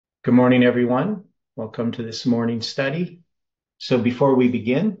Good morning, everyone. Welcome to this morning's study. So before we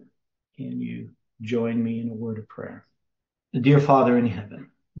begin, can you join me in a word of prayer? Dear Father in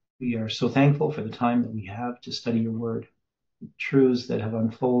heaven, we are so thankful for the time that we have to study your word, the truths that have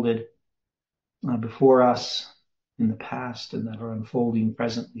unfolded before us in the past and that are unfolding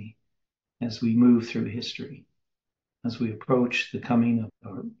presently as we move through history, as we approach the coming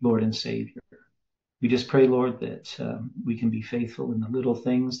of our Lord and Savior. We just pray, Lord, that we can be faithful in the little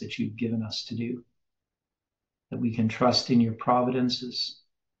things that you've given us to do, that we can trust in your providences,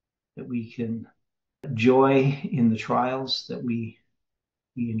 that we can joy in the trials that we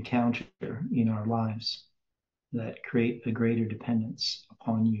encounter in our lives that create a greater dependence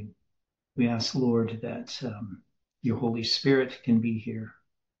upon you. We ask, Lord, that your Holy Spirit can be here,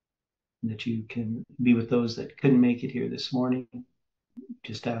 and that you can be with those that couldn't make it here this morning.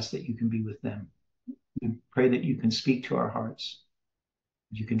 Just ask that you can be with them. We pray that you can speak to our hearts,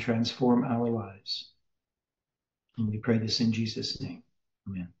 that you can transform our lives. And we pray this in Jesus' name.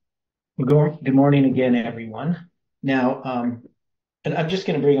 Amen. Well, good morning again, everyone. Now, and I'm just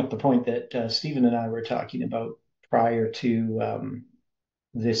going to bring up the point that Stephen and I were talking about prior to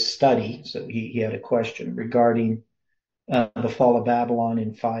this study. So he had a question regarding the fall of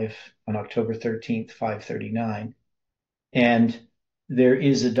Babylon on October 13th, 539. And there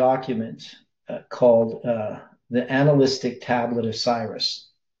is a document called the Analytic Tablet of Cyrus.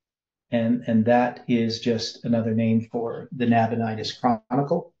 And that is just another name for the Nabonidus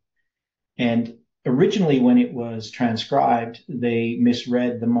Chronicle. And originally, when it was transcribed, they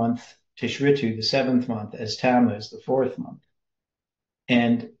misread the month Tishritu, the seventh month, as Tammuz, the fourth month.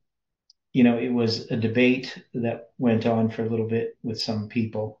 And, it was a debate that went on for a little bit with some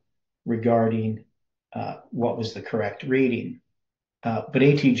people regarding what was the correct reading. But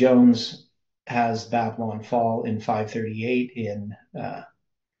A.T. Jones has Babylon fall in 538 in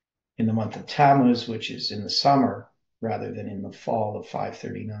the month of Tammuz, which is in the summer rather than in the fall of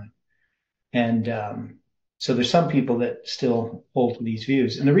 539. And so there's some people that still hold to these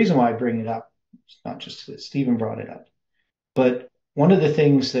views. And the reason why I bring it up, it's not just that Stephen brought it up, but one of the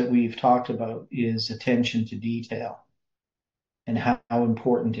things that we've talked about is attention to detail and how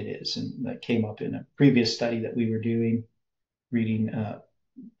important it is. And that came up in a previous study that we were doing, reading a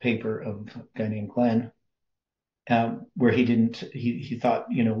paper of a guy named Glenn, where he thought,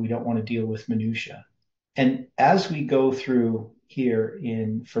 we don't want to deal with minutia. And as we go through here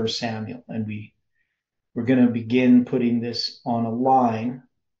in First Samuel, and we're going to begin putting this on a line.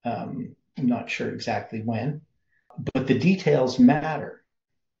 I'm not sure exactly when, but the details matter,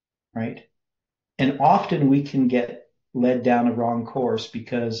 right? And often we can get led down a wrong course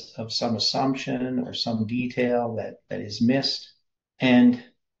because of some assumption or some detail that is missed. And,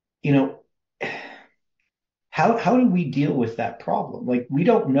 how do we deal with that problem? Like, we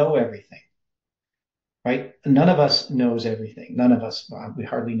don't know everything, right? None of us knows everything. None of us, we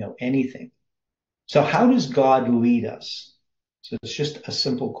hardly know anything. So how does God lead us? So it's just a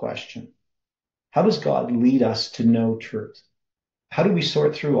simple question. How does God lead us to know truth? How do we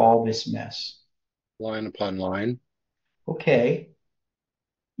sort through all this mess? Line upon line. Okay.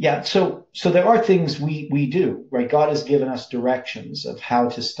 Yeah, so there are things we do, right? God has given us directions of how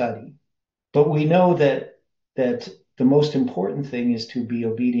to study. But we know that the most important thing is to be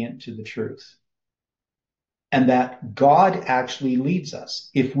obedient to the truth. And that God actually leads us.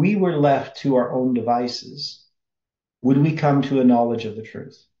 If we were left to our own devices, would we come to a knowledge of the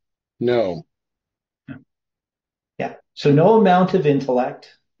truth? No. Yeah. So no amount of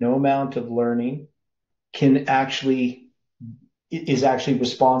intellect, no amount of learning is actually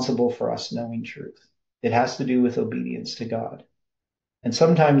responsible for us knowing truth. It has to do with obedience to God. And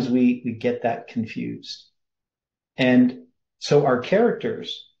sometimes we get that confused. And so our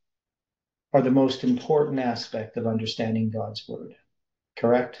characters are the most important aspect of understanding God's word.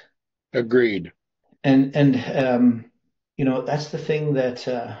 Correct? Agreed. And that's the thing that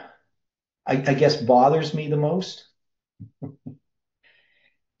I guess bothers me the most,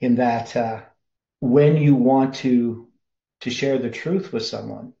 in that when you want to share the truth with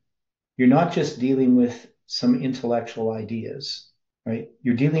someone, you're not just dealing with some intellectual ideas, right?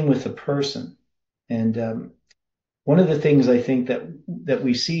 You're dealing with a person. And one of the things I think that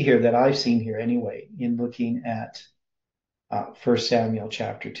we see here, that I've seen here anyway, in looking at 1 Samuel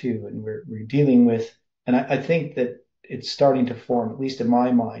chapter 2, and we're dealing with, and I think that it's starting to form, at least in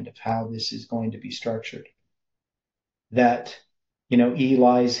my mind, of how this is going to be structured. That,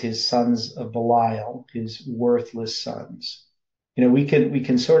 Eli's his sons of Belial, his worthless sons. We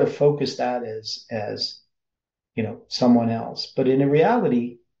can sort of focus that as someone else. But in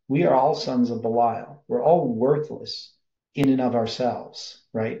reality, we are all sons of Belial. We're all worthless. in and of ourselves,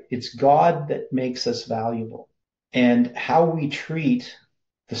 right? It's God that makes us valuable. And how we treat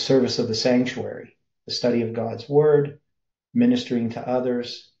the service of the sanctuary, the study of God's word, ministering to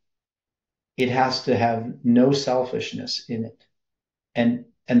others, it has to have no selfishness in it. And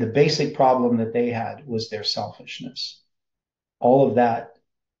the basic problem that they had was their selfishness. All of that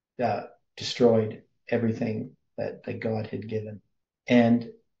destroyed everything that God had given. And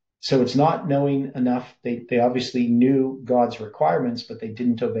so it's not knowing enough. They obviously knew God's requirements, but they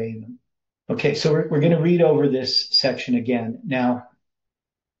didn't obey them. Okay, so we're going to read over this section again. Now,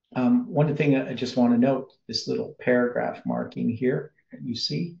 one thing I just want to note, this little paragraph marking here, you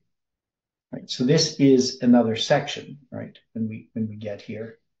see, right? So this is another section, right? When we get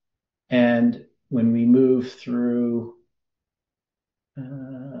here, and when we move through, let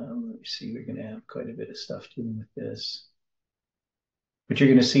me see, we're going to have quite a bit of stuff dealing with this. But you're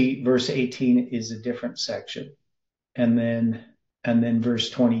going to see verse 18 is a different section, and then verse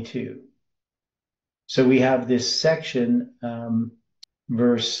 22. So we have this section,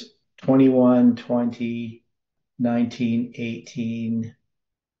 verse 21, 20, 19, 18.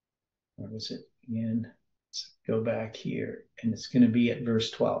 Where was it again? Let's go back here, and it's going to be at verse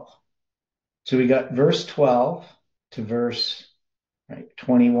 12. So we got verse 12 to verse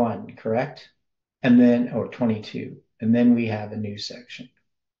 21, correct? And then, or 22. And then we have a new section.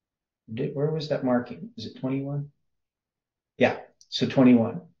 Where was that marking? Is it 21? Yeah, so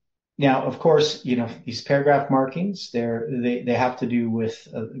 21. Now, of course, these paragraph markings, they have to do with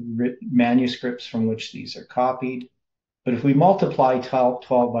manuscripts from which these are copied. But if we multiply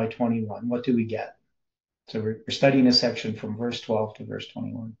 12 by 21, what do we get? So we're studying a section from verse 12 to verse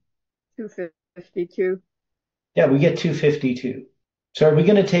 21. 252. Yeah, we get 252. So are we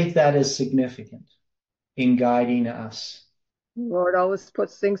going to take that as significant in guiding us? The Lord always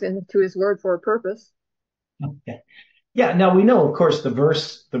puts things into his word for a purpose. Okay. Yeah, now we know, of course, the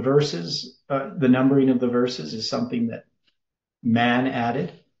verses, the numbering of the verses is something that man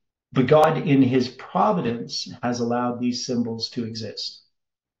added, but God in his providence has allowed these symbols to exist.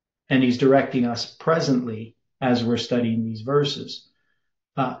 And he's directing us presently as we're studying these verses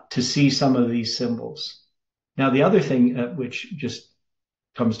to see some of these symbols. Now, the other thing which just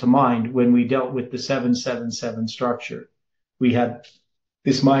comes to mind when we dealt with the 777 structure, we had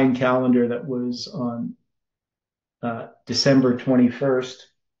this Mayan calendar that was on December 21st,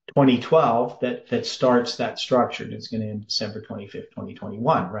 2012, that starts that structure. And it's going to end December 25th,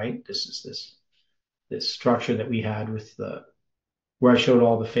 2021, right? This is this structure that we had with where I showed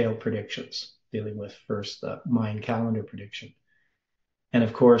all the failed predictions, dealing with first the Mayan calendar prediction. And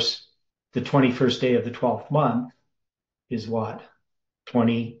of course, the 21st day of the 12th month is what?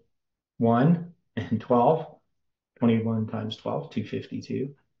 21 and 12. 21 times 12,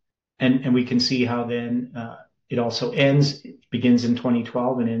 252. And we can see how then it also begins in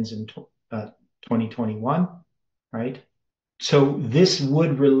 2012 and ends in 2021, right? So this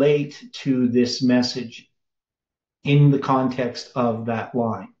would relate to this message in the context of that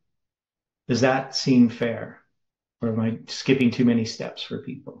line. Does that seem fair? Or am I skipping too many steps for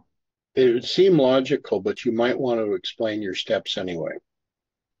people? It would seem logical, but you might want to explain your steps anyway.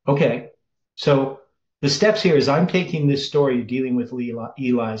 Okay. So the steps here is I'm taking this story dealing with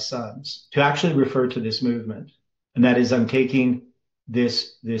Eli's sons to actually refer to this movement. And that is I'm taking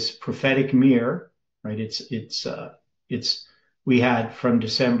this prophetic mirror, right? We had from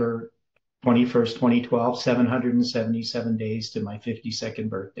December 21st, 2012, 777 days to my 52nd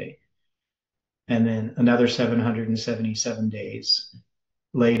birthday. And then another 777 days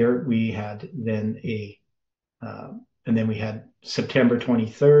later, we had then and then we had September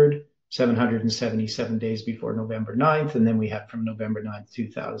 23rd, 777 days before November 9th. And then we had from November 9th,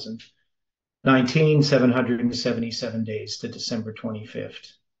 2019, 777 days to December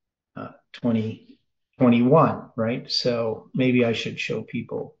 25th, 2021, right? So maybe I should show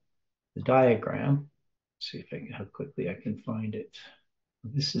people the diagram. See if how quickly I can find it.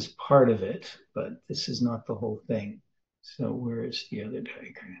 This is part of it, but this is not the whole thing. So where is the other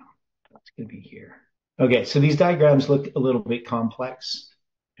diagram? That's going to be here. Okay, so these diagrams look a little bit complex,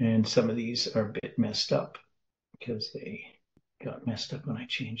 and some of these are a bit messed up because they got messed up when I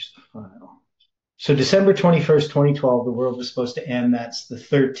changed the file. So December 21st, 2012, the world was supposed to end. That's the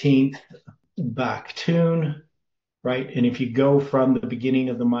 13th Baktun, right? And if you go from the beginning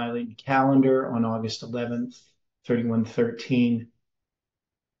of the Mayan calendar on August 11th, 3113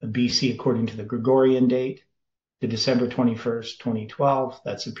 BC, according to the Gregorian date, to December 21st, 2012,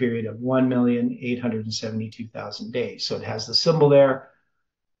 that's a period of 1,872,000 days. So it has the symbol there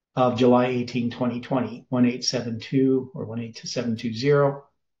of July 18, 2020, 1872 or 18720.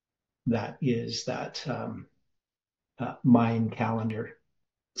 That is that Mayan calendar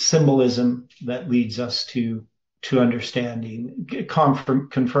symbolism that leads us to understanding,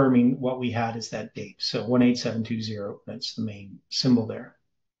 confirming what we had as that date. So 18720, that's the main symbol there.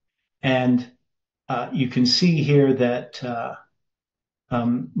 And you can see here that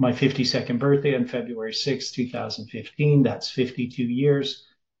my 52nd birthday on February 6, 2015, that's 52 years.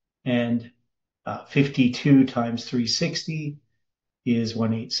 And 52 times 360 is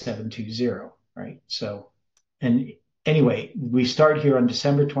 18720, right? So, and anyway, we start here on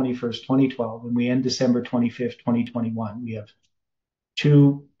December 21st, 2012, and we end December 25th, 2021. We have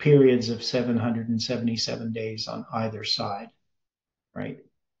 2 periods of 777 days on either side, right?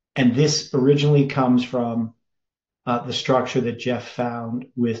 And this originally comes from the structure that Jeff found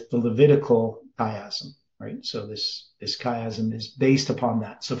with the Levitical chiasm, right? So this chiasm is based upon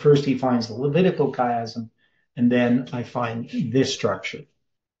that. So first he finds the Levitical chiasm, and then I find this structure.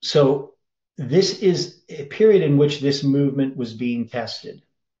 So this is a period in which this movement was being tested.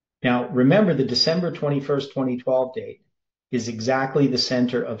 Now, remember the December 21st, 2012 date is exactly the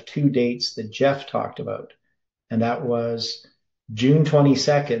center of 2 dates that Jeff talked about. And that was June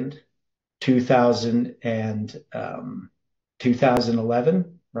 22nd,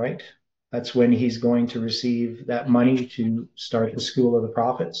 2011, right? That's when he's going to receive that money to start the School of the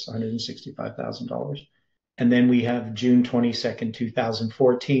Prophets, $165,000. And then we have June 22nd,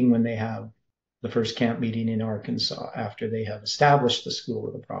 2014, when they have the first camp meeting in Arkansas after they have established the School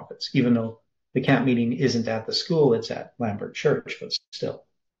of the Prophets, even though the camp meeting isn't at the school, it's at Lambert Church, but still.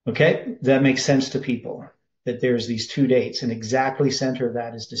 Okay, that makes sense to people that there's these 2 dates, and exactly center of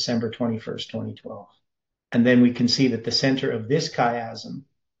that is December 21st, 2012. And then we can see that the center of this chiasm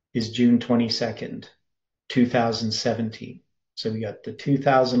is June 22nd, 2017. So we got the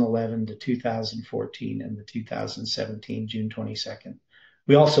 2011, the 2014, and the 2017, June 22nd.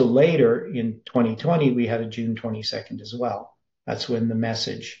 We also later in 2020, we had a June 22nd as well. That's when the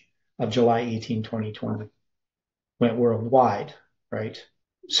message of July 18, 2020 went worldwide, right?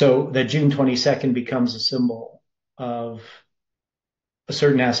 So that June 22nd becomes a symbol of a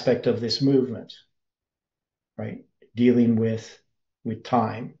certain aspect of this movement, right? Dealing with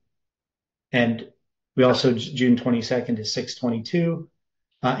time. And we also, June 22nd is 622.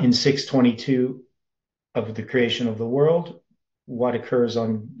 In 622 of the creation of the world, what occurs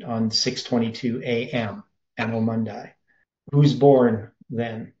on 622 a.m., Anno Mundi? Who's born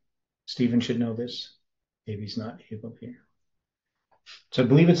then? Stephen should know this. Maybe he's not able here. So I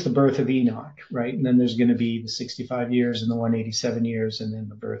believe it's the birth of Enoch, right? And then there's going to be the 65 years and the 187 years, and then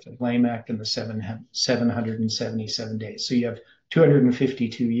the birth of Lamech and the 777 days. So you have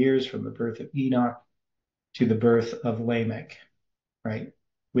 252 years from the birth of Enoch to the birth of Lamech, right?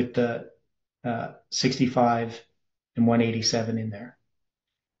 With the 65 and 187 in there.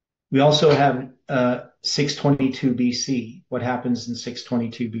 We also have 622 BC. What happens in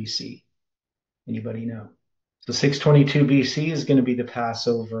 622 BC? Anybody know? So 622 BC is going to be the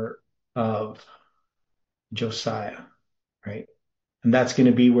Passover of Josiah, right? And that's going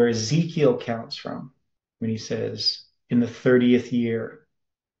to be where Ezekiel counts from when he says, in the 30th year,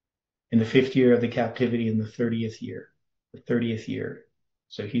 in the 5th year of the captivity, in the 30th year, the 30th year.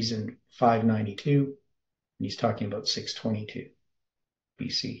 So he's in 592, and he's talking about 622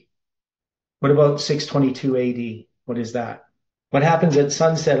 BC. What about 622 AD? What is that? What happens at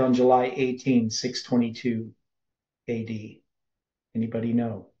sunset on July 18, 622 AD? Anybody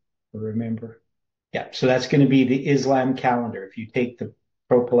know or remember? Yeah, so that's going to be the Islam calendar. If you take the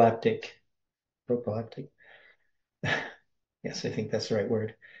proleptic, yes, I think that's the right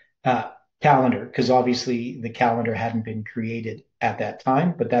word, calendar, because obviously the calendar hadn't been created at that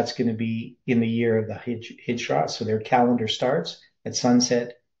time, but that's going to be in the year of the Hijra. So their calendar starts at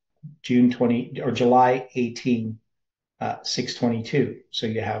sunset, June 20 or July 18, 622. So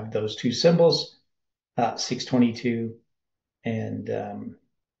you have those 2 symbols, 622 and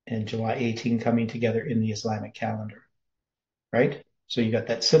July 18 coming together in the Islamic calendar, right? So you got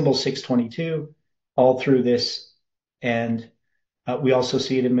that symbol 622 all through this, and we also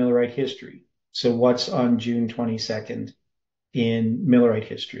see it in Millerite history. So what's on June 22nd in Millerite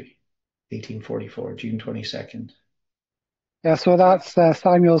history? 1844, June 22nd. Yeah, so that's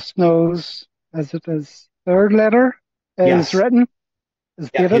Samuel Snow's, as it is, 3rd letter is Yes. written. Is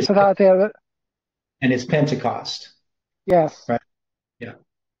Yeah, David, so that, and it's Pentecost. yes. Right. Yeah.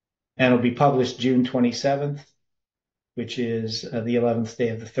 And it'll be published June 27th, which is the 11th day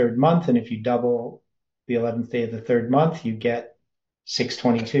of the 3rd month. And if you double the 11th day of the 3rd month, you get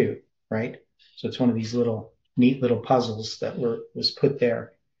 622, right? So it's one of these neat little puzzles that was put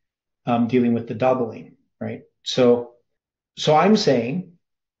there, dealing with the doubling, right? So I'm saying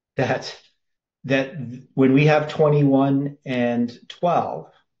that that when we have 21 and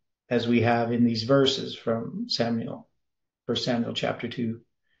 12, as we have in these verses from Samuel, 1 Samuel chapter 2,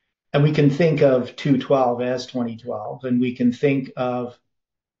 and we can think of 2:12 as 2012, and we can think of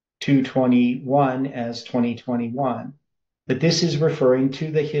 2:21 as 2021, that this is referring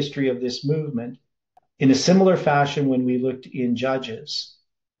to the history of this movement in a similar fashion when we looked in Judges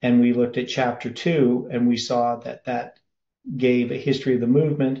and we looked at chapter 2 and we saw that that gave a history of the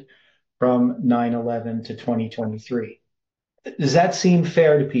movement from 9/11 to 2023. Does that seem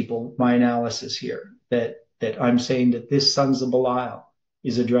fair to people, my analysis here, that I'm saying that this Sons of Belial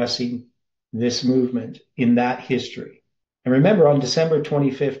is addressing this movement in that history? And remember, on December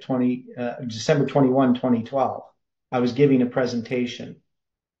 25th, December 21, 2012, I was giving a presentation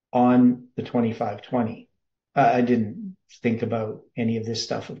on the 2520. I didn't think about any of this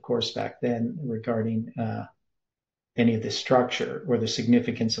stuff, of course, back then regarding any of the structure or the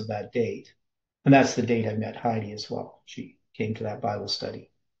significance of that date. And that's the date I met Heidi as well. She came to that Bible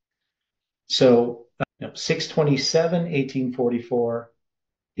study. So 6/27, 1844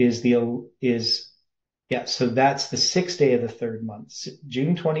 so that's the sixth day of the third month.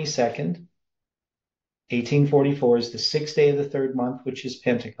 June 22nd, 1844 is the sixth day of the third month, which is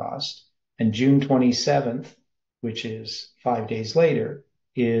Pentecost. And June 27th, which is 5 days later,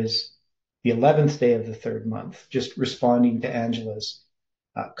 is the 11th day of the third month, just responding to Angela's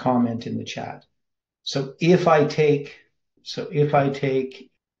comment in the chat. So if I take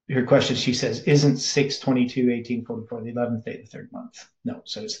her question, she says, isn't 6/22/1844 the 11th day of the third month? No.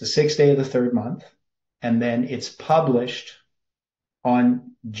 So it's the sixth day of the third month. And then it's published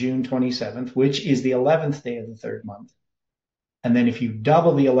on June 27th, which is the 11th day of the third month. And then if you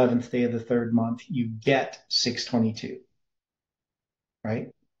double the 11th day of the third month, you get 6/22,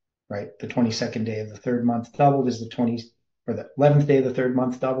 right? Right. The 22nd day of the third month doubled is the 11th day of the third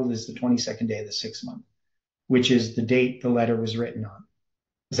month doubled is the 22nd day of the sixth month, which is the date the letter was written on.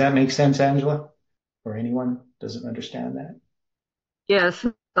 Does that make sense, Angela? Or anyone doesn't understand that? Yes,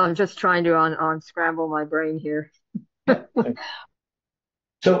 I'm just trying to unscramble my brain here.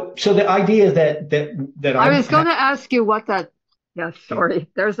 So the idea that I was going to ask you what that. Yeah, sorry.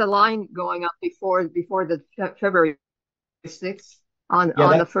 There's a line going up before the February 6th on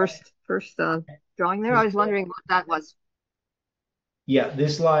the first drawing there. I was wondering what that was. Yeah,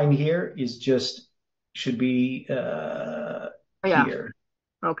 this line here should be here.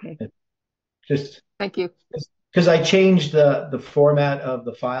 Okay. Just thank you. Because I changed the format of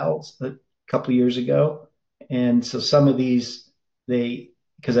the files a couple of years ago, and so some of these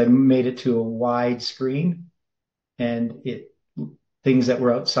because I made it to a wide screen, and things that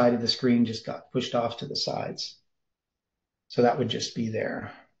were outside of the screen just got pushed off to the sides. So that would just be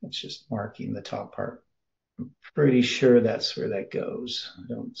there. It's just marking the top part. I'm pretty sure that's where that goes. I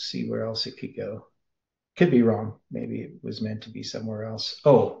don't see where else it could go. Could be wrong. Maybe it was meant to be somewhere else.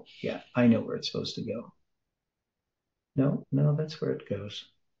 Oh, yeah, I know where it's supposed to go. No, that's where it goes.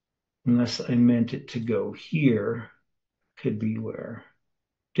 Unless I meant it to go here. Could be where.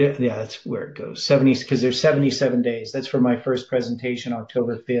 Yeah, that's where it goes. 70, because there's 77 days. That's for my first presentation,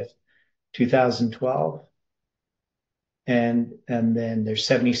 October 5th, 2012. And then there's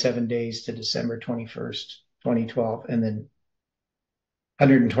 77 days to December 21st, 2012. And then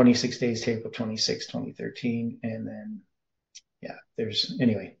 126 days to April 26, 2013. And then, there's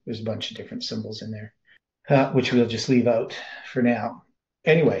a bunch of different symbols in there, which we'll just leave out for now.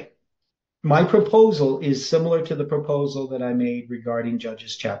 Anyway, my proposal is similar to the proposal that I made regarding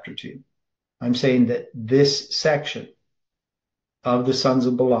Judges chapter 2. I'm saying that this section of the Sons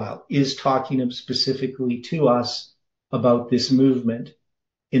of Belial is talking specifically to us about this movement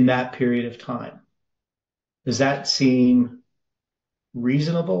in that period of time. Does that seem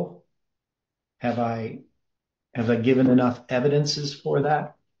reasonable? Have I given enough evidences for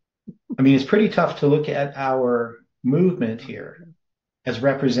that? I mean, it's pretty tough to look at our movement here as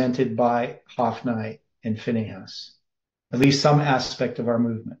represented by Hophni and Phinehas, at least some aspect of our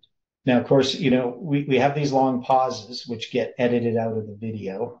movement. Now, of course, we have these long pauses, which get edited out of the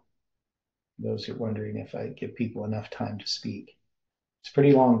video. Those are wondering if I give people enough time to speak. It's a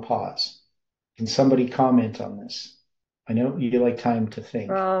pretty long pause. Can somebody comment on this? I know you like time to think.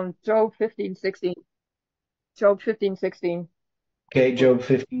 Job 15:16. Job 15:16. Okay, Job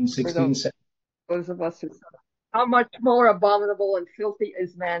 15:16. Those of us who how much more abominable and filthy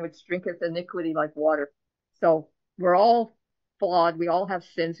is man which drinketh iniquity like water. So we're all flawed. We all have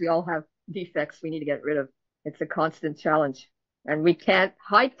sins. We all have defects we need to get rid of. It's a constant challenge. And we can't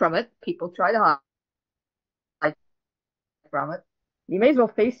hide from it. People try to hide from it. You may as well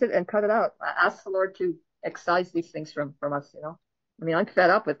face it and cut it out. Ask the Lord to excise these things from us, I mean, I'm fed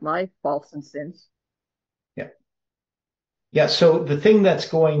up with my faults and sins. Yeah. Yeah. So the thing that's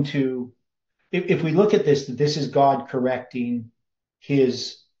going to, if we look at this, this is God correcting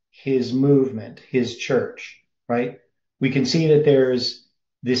his his movement, his church, right? We can see that there's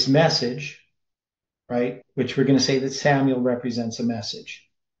this message, right? Which we're going to say that Samuel represents a message,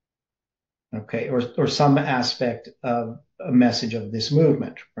 okay, or some aspect of a message of this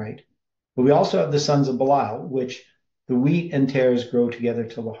movement, right? But we also have the sons of Belial, which the wheat and tares grow together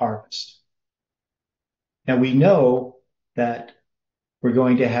till the harvest. Now we know that we're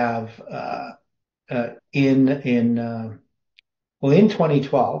going to have in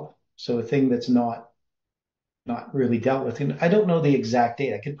 2012, so a thing that's not really dealt with. And I don't know the exact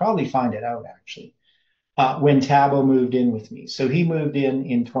date. I could probably find it out actually. When Tabo moved in with me, so he moved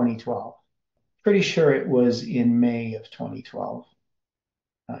in 2012. Pretty sure it was in May of 2012.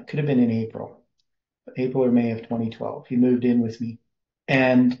 It could have been in April or May of 2012. He moved in with me,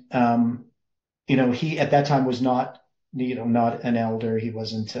 and he at that time was not an elder. He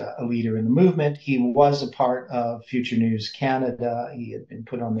wasn't a leader in the movement. He was a part of Future News Canada. He had been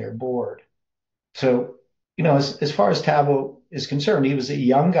put on their board. So, as far as Tabo is concerned, he was a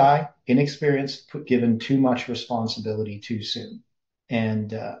young guy, inexperienced, given too much responsibility too soon,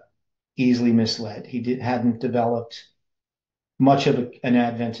 and easily misled. He hadn't developed much of an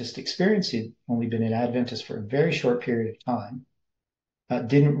Adventist experience. He'd only been an Adventist for a very short period of time.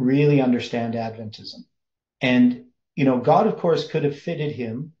 Didn't really understand Adventism. And, God, of course, could have fitted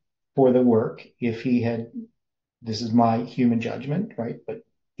him for the work if he had, this is my human judgment, right? But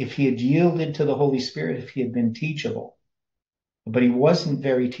if he had yielded to the Holy Spirit, if he had been teachable, but he wasn't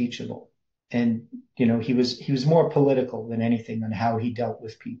very teachable. And, he was more political than anything on how he dealt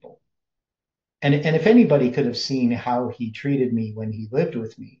with people. And if anybody could have seen how he treated me when he lived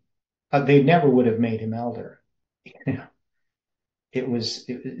with me, they never would have made him elder. It was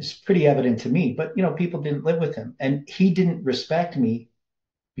pretty evident to me, but people didn't live with him, and he didn't respect me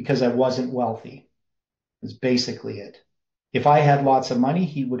because I wasn't wealthy. Is basically it. If I had lots of money,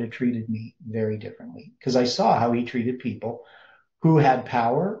 he would have treated me very differently because I saw how he treated people who had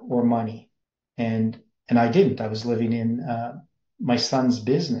power or money, and I didn't. I was living in my son's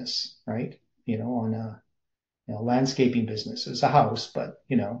business, right? On a landscaping business. It was a house, but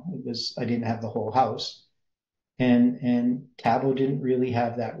I didn't have the whole house. And Tabo didn't really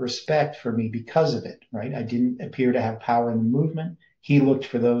have that respect for me because of it, right? I didn't appear to have power in the movement. He looked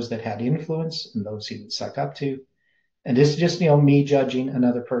for those that had influence and those he would suck up to. And this is just, me judging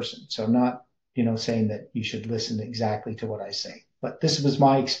another person. So I'm not, saying that you should listen exactly to what I say, but this was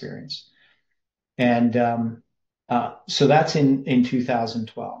my experience. And so that's in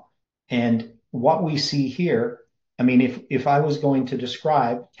 2012. And what we see here, I mean, if I was going to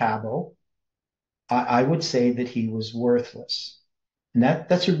describe Tabo, I would say that he was worthless. And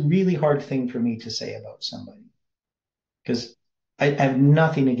that's a really hard thing for me to say about somebody because I have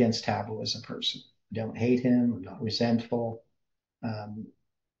nothing against Tabo as a person. I don't hate him. I'm not resentful.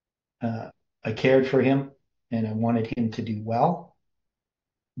 I cared for him and I wanted him to do well,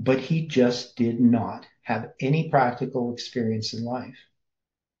 but he just did not have any practical experience in life.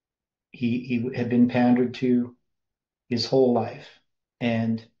 He had been pandered to his whole life,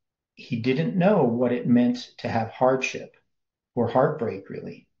 and he didn't know what it meant to have hardship or heartbreak,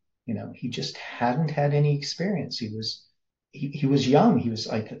 really. He just hadn't had any experience. He was young. He was,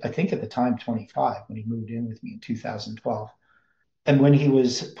 I think at the time, 25 when he moved in with me in 2012. And when he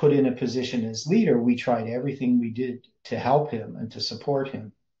was put in a position as leader, we tried everything we did to help him and to support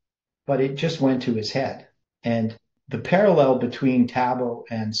him, but it just went to his head. And the parallel between Tabo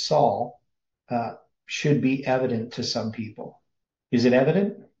and Saul should be evident to some people. Is it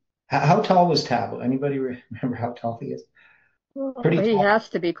evident? How tall was Tabo? Anybody remember how tall he is? Pretty tall. He has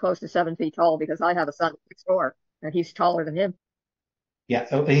to be close to 7 feet tall because I have a son 6'4", and he's taller than him.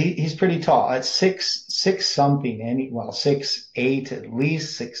 Yeah, he's pretty tall. It's six something. 6'8" at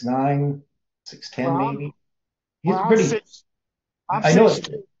least, 6'9", 6'10" maybe. He's pretty. I know it's.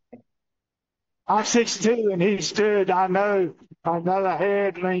 I'm 6'2", and he stood, I know a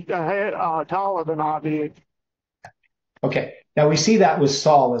head taller than I did. Okay. Now we see that with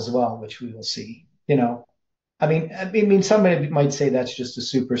Saul as well, which we will see. I mean, somebody might say that's just a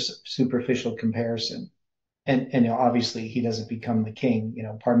superficial comparison. And obviously he doesn't become the king.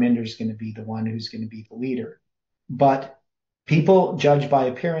 Parminder's going to be the one who's going to be the leader. But people judge by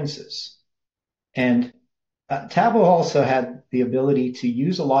appearances. And Tabo also had the ability to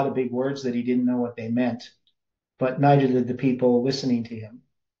use a lot of big words that he didn't know what they meant, but neither did the people listening to him.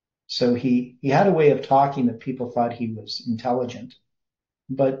 So he had a way of talking that people thought he was intelligent,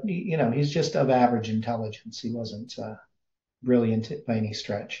 but he's just of average intelligence. He wasn't brilliant by any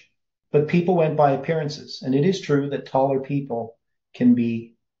stretch. But people went by appearances. And it is true that taller people can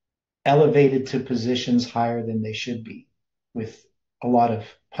be elevated to positions higher than they should be, with a lot of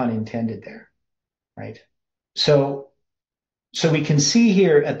pun intended there, right? So we can see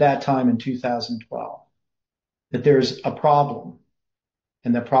here at that time in 2012 that there's a problem,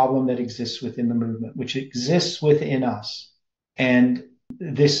 and the problem that exists within the movement, which exists within us. And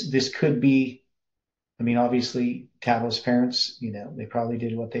this could be, I mean, obviously, Tabo's parents, they probably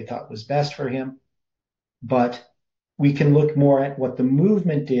did what they thought was best for him. But we can look more at what the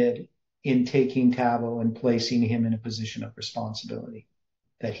movement did in taking Tabo and placing him in a position of responsibility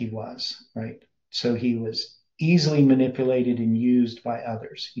that he was, right? So he was easily manipulated and used by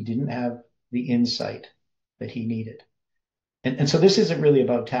others. He didn't have the insight that he needed. And so this isn't really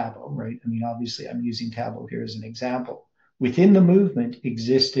about Tabo, right? I mean, obviously, I'm using Tabo here as an example. Within the movement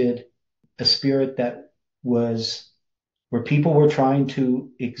existed a spirit that was where people were trying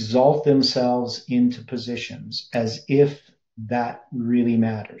to exalt themselves into positions as if that really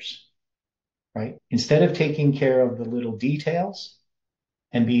matters, right? Instead of taking care of the little details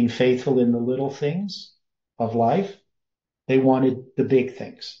and being faithful in the little things of life, they wanted the big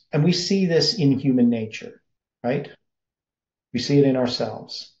things. And we see this in human nature, right? We see it in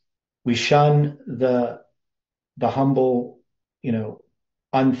ourselves. We shun the humble,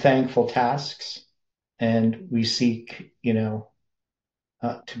 unthankful tasks, and we seek,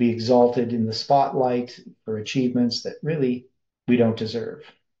 to be exalted in the spotlight for achievements that really we don't deserve,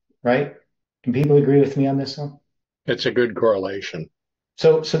 right? Can people agree with me on this one? It's a good correlation.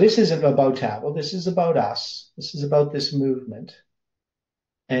 So this isn't about Tabo. This is about us. This is about this movement.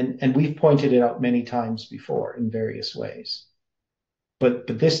 And we've pointed it out many times before in various ways. But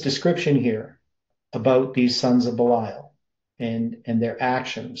this description here about these sons of Belial and their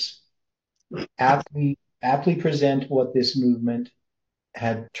actions aptly present what this movement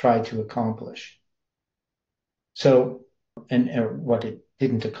had tried to accomplish. So, or what it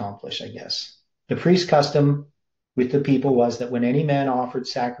didn't accomplish, I guess. The priest custom with the people was that when any man offered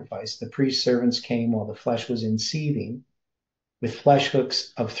sacrifice, the priest's servants came while the flesh was in seething, with flesh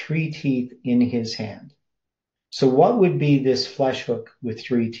hooks of 3 teeth in his hand. So what would be this flesh hook with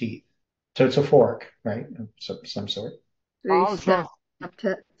 3 teeth? So it's a fork, right? Of some sort. Three-step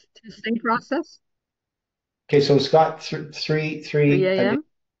testing process. Okay, so it's got three 3 a.m.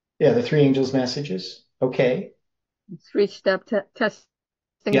 Yeah, the 3 angels' messages. Okay. 3-step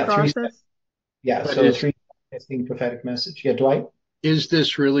testing Yeah, process. Yeah, But so a 3 testing prophetic message. Yeah, Dwight? Is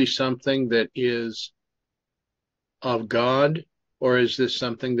this really something that is of God, or is this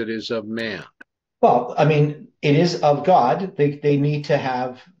something that is of man? Well, I mean, it is of God. They need to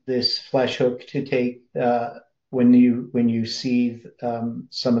have this flesh hook to take when you seethe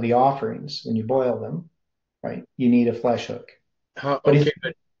some of the offerings, when you boil them, right? You need a flesh hook. But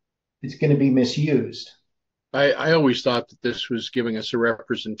it's going to be misused. I always thought that this was giving us a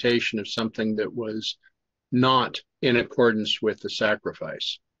representation of something that was not in accordance with the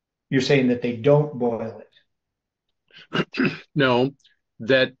sacrifice. You're saying that they don't boil it? No,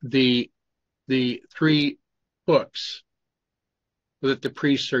 that the 3 hooks that the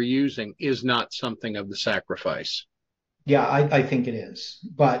priests are using is not something of the sacrifice. Yeah, I think it is.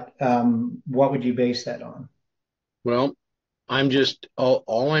 But what would you base that on? Well, I'm just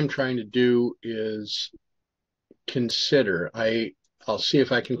all I'm trying to do is consider. I'll see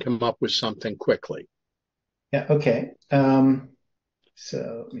if I can come up with something quickly. Yeah, okay.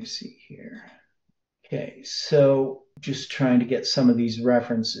 So let me see here. Okay, so just trying to get some of these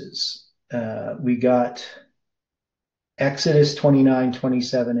references. We got Exodus 29,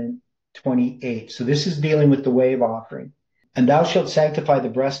 27, and 28. So this is dealing with the wave offering. And thou shalt sanctify the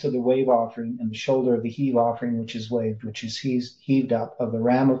breast of the wave offering and the shoulder of the heave offering, which is waved, which is heaved up, of the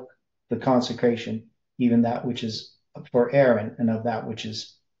ram of the consecration, even that which is for Aaron, and of that which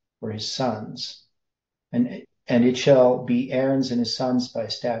is for his sons. And it shall be Aaron's and his sons by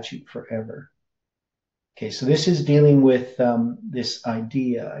statute forever. Okay, so this is dealing with this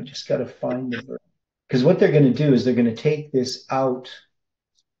idea. I just got to find the verse. Because what they're going to do is they're going to take this out.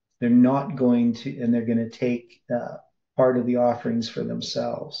 They're not going to, and they're going to take part of the offerings for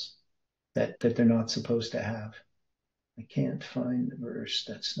themselves that they're not supposed to have. I can't find the verse.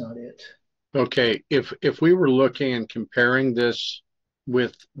 That's not it. Okay, if we were looking and comparing this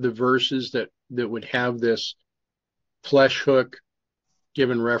with the verses that would have this flesh hook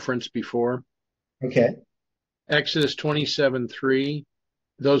given reference before. Okay. Exodus 27:3,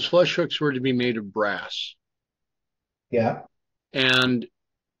 those flesh hooks were to be made of brass. Yeah. And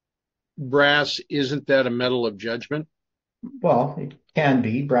brass, isn't that a metal of judgment? Well, it can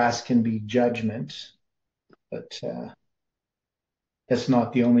be. Brass can be judgment, but That's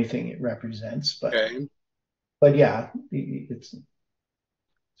not the only thing it represents, Okay. but yeah, it's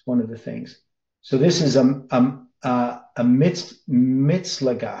one of the things. So this is a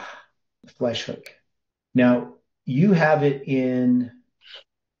mitzlagah, flesh hook. Now you have it in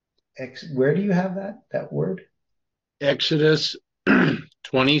where do you have that word? Exodus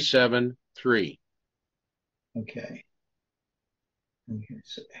 27:3. Okay. Okay,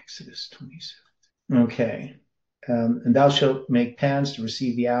 so Exodus 27. Okay. And thou shalt make pans to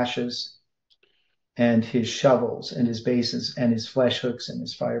receive the ashes, and his shovels, and his basins, and his flesh hooks, and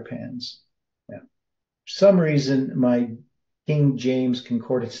his fire pans. Yeah. For some reason, my King James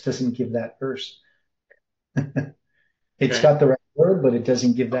Concordance doesn't give that verse. It's Okay. got the right word, but it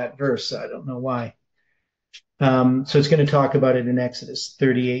doesn't give that verse. So I don't know why. So it's going to talk about it in Exodus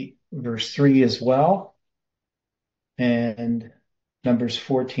 38, verse 3 as well. And Numbers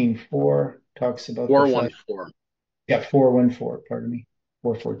 14:4 talks about the flesh. 4:14. Yeah, 4:14, pardon me.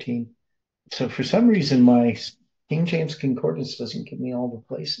 4:14. So for some reason, my King James Concordance doesn't give me all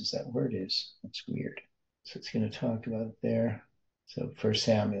the places that word is. That's weird. So it's going to talk about it there. So 1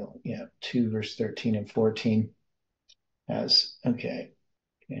 Samuel, 2, verse 13 and 14 has, okay,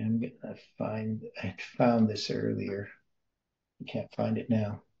 I'm going to I found this earlier. I can't find it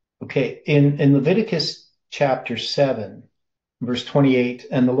now. Okay, in Leviticus chapter 7, verse 28,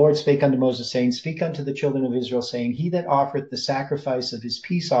 and the Lord spake unto Moses, saying, Speak unto the children of Israel, saying, He that offereth the sacrifice of his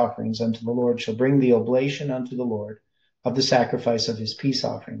peace offerings unto the Lord shall bring the oblation unto the Lord of the sacrifice of his peace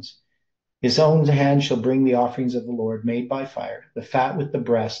offerings. His own hand shall bring the offerings of the Lord made by fire. The fat with the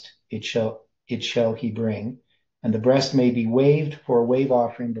breast it shall he bring, and the breast may be waved for a wave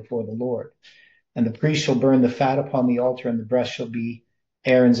offering before the Lord. And the priest shall burn the fat upon the altar, and the breast shall be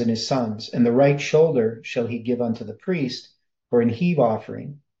Aaron's and his sons. And the right shoulder shall he give unto the priest for an heave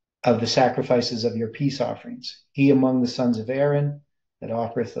offering of the sacrifices of your peace offerings. He among the sons of Aaron that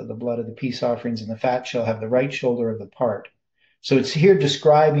offereth of the blood of the peace offerings, and the fat shall have the right shoulder of the part. So it's here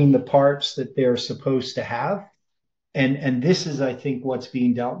describing the parts that they're supposed to have. And this is, I think, what's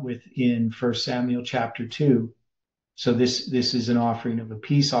being dealt with in 1 Samuel chapter 2. So this is an offering of a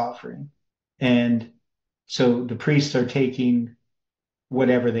peace offering. And so the priests are taking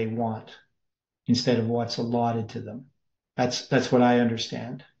whatever they want instead of what's allotted to them. That's what I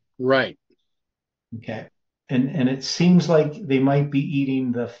understand. Right. Okay. And it seems like they might be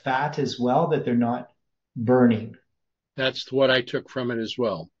eating the fat as well, that they're not burning. That's what I took from it as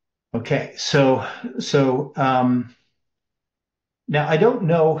well. Okay. So now I don't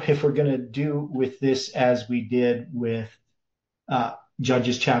know if we're going to do with this as we did with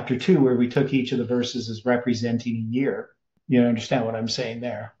Judges chapter 2, where we took each of the verses as representing a year. You understand what I'm saying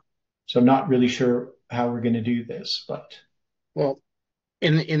there? So I'm not really sure how we're going to do this, but Well,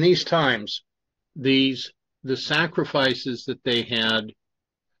 in these times, the sacrifices that they had,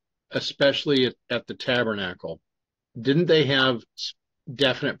 especially at the tabernacle, didn't they have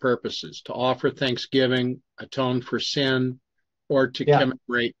definite purposes to offer thanksgiving, atone for sin, or to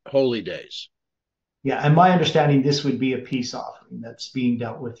commemorate holy days? Yeah, and my understanding, this would be a peace offering that's being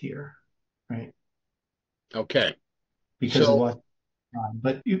dealt with here, right? Okay. Because of what,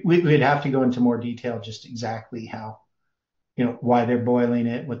 but we'd have to go into more detail, just exactly how, why they're boiling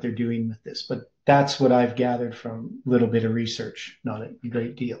it, what they're doing with this. But that's what I've gathered from a little bit of research, not a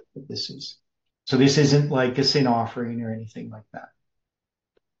great deal, but this is. So this isn't like a sin offering or anything like that.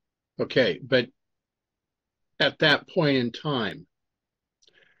 Okay, but at that point in time,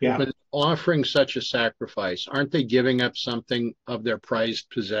 when offering such a sacrifice, aren't they giving up something of their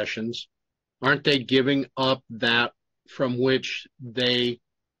prized possessions? Aren't they giving up that from which they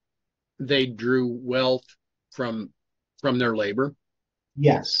drew wealth from their labor?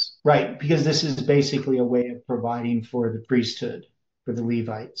 Yes, right, because this is basically a way of providing for the priesthood, for the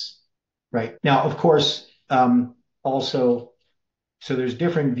Levites. Right. Now, of course, also, so there's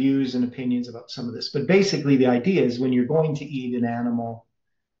different views and opinions about some of this, but basically the idea is when you're going to eat an animal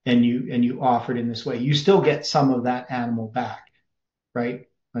and you offer it in this way, you still get some of that animal back, right?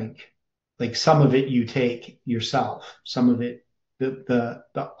 Like some of it you take yourself, some of it the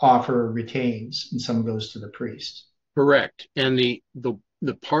offerer retains, and some goes to the priest. Correct. And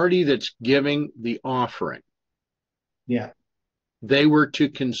the party that's giving the offering, yeah, they were to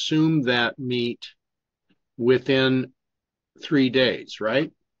consume that meat within 3 days,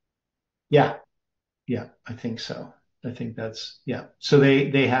 right? Yeah, I think so. I think that's, yeah. So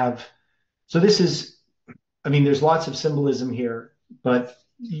they have, so this is, I mean, there's lots of symbolism here, but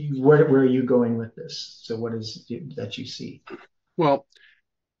where are you going with this? So what is it that you see? Well,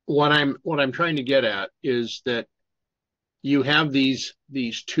 what I'm trying to get at is that you have these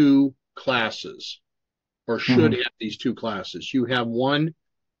two classes or should have these two classes. You have one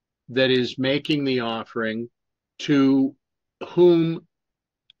that is making the offering to whom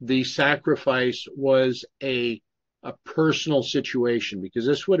the sacrifice was a personal situation, because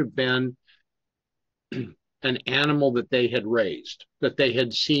this would have been an animal that they had raised, that they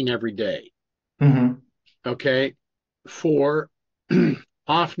had seen every day. Okay. For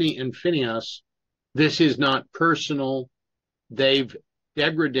Hophni and Phinehas, this is not personal. They've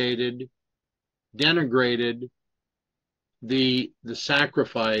denigrated the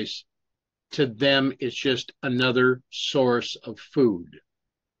sacrifice. To them, it's just another source of food.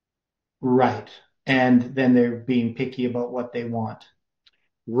 Right. And then they're being picky about what they want.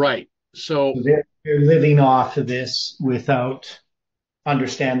 Right. So they're living off of this without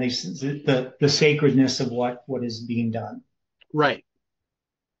understanding the sacredness of what is being done. Right.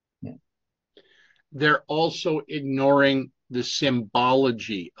 Yeah. They're also ignoring the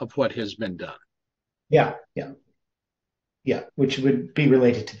symbology of what has been done. Yeah, yeah. Yeah, which would be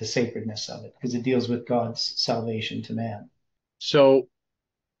related to the sacredness of it, because it deals with God's salvation to man. So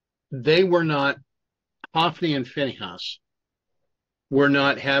they were not, Hophni and Phinehas were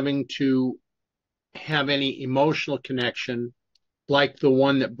not having to have any emotional connection like the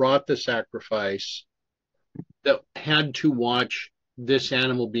one that brought the sacrifice, that had to watch this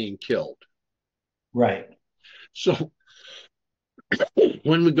animal being killed. Right. So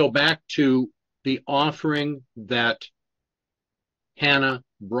when we go back to the offering that Hannah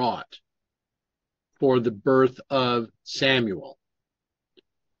brought for the birth of Samuel,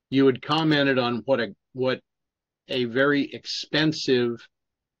 you had commented on what a very expensive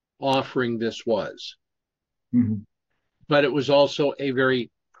offering this was. But it was also a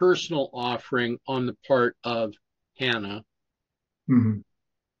very personal offering on the part of Hannah.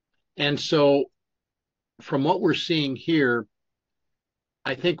 And so from what we're seeing here,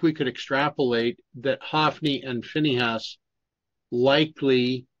 I think we could extrapolate that Hophni and Phinehas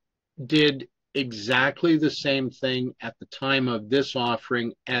likely did exactly the same thing at the time of this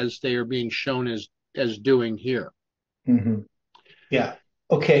offering as they are being shown as doing here. Yeah.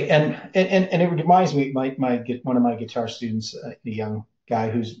 Okay. And it reminds me, one of my guitar students, a young guy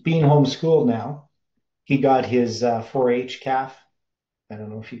who's being homeschooled now, he got his 4-H calf. I don't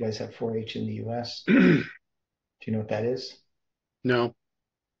know if you guys have 4-H in the U.S. Do you know what that is? No.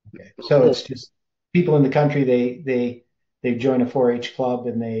 Okay. So it's just people in the country, they join a 4-H club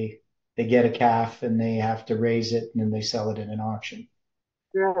and they get a calf and they have to raise it and then they sell it in an auction.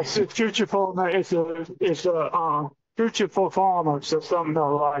 Yeah, it's a future for it's a future for farmers or something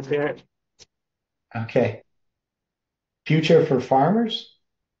like that. Okay. Future for farmers?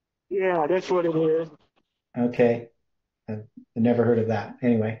 Yeah, that's what it is. Okay. I've never heard of that.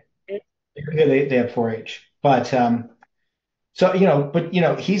 Anyway, they have 4-H, but so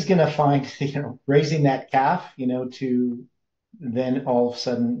he's going to find raising that calf, to then all of a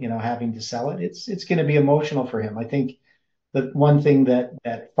sudden having to sell it. It's going to be emotional for him. I think the one thing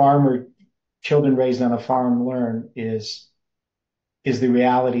that farmer children raised on a farm learn is the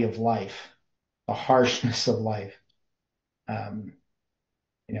reality of life, the harshness of life.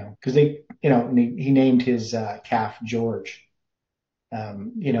 Because he named his calf George.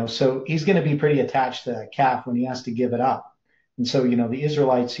 So he's going to be pretty attached to that calf when he has to give it up. And so, the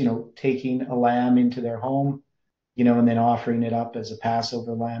Israelites, taking a lamb into their home, and then offering it up as a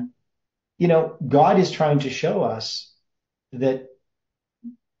Passover lamb. God is trying to show us that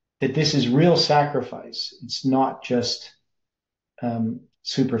this is real sacrifice. It's not just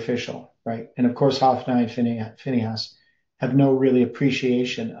superficial, right? And of course, Hophni and Phinehas have no really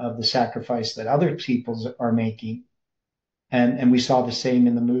appreciation of the sacrifice that other peoples are making. And we saw the same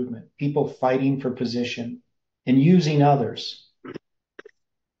in the movement. People fighting for position and using others,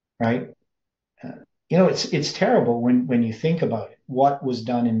 right? It's terrible when you think about it, what was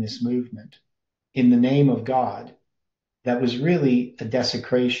done in this movement in the name of God that was really a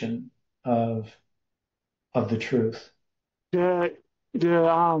desecration of the truth.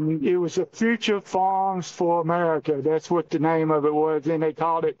 It was a Future Farms for America. That's what the name of it was, and they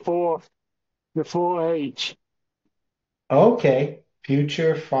called it the 4-H. Okay,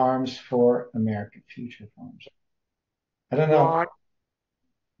 Future Farms for America. Future Farms. I don't know.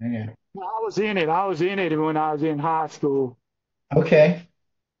 Yeah. I was in it. I was in it when I was in high school. Okay.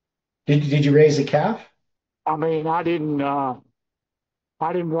 Did you raise a calf? I mean, I didn't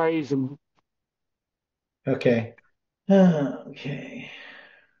raise them. Okay. Okay.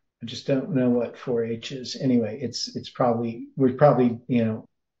 I just don't know what 4-H is. Anyway, we're probably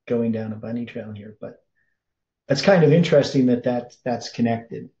going down a bunny trail here, but that's kind of interesting that's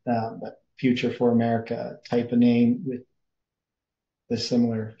connected. That Future for America type of name with the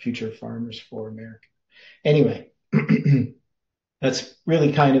similar Future Farmers for America. Anyway, that's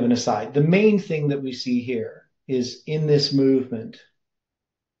really kind of an aside. The main thing that we see here is in this movement,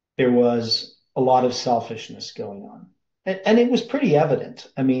 there was a lot of selfishness going on. And it was pretty evident.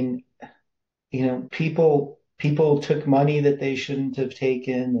 I mean, people took money that they shouldn't have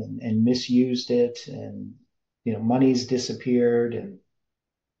taken and misused it, and money's disappeared,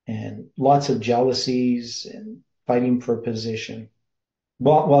 and lots of jealousies and fighting for position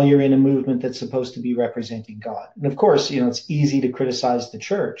while you're in a movement that's supposed to be representing God. And of course, it's easy to criticize the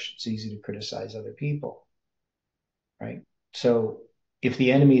church. It's easy to criticize other people, right? So if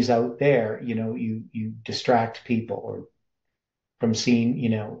the enemy's out there, you distract people from seeing,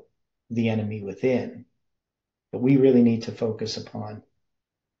 the enemy within. But we really need to focus upon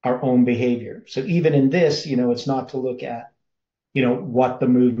our own behavior. So even in this, it's not to look at, what the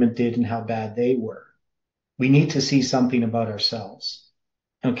movement did and how bad they were. We need to see something about ourselves.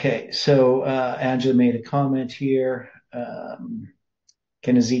 Okay, so Angela made a comment here.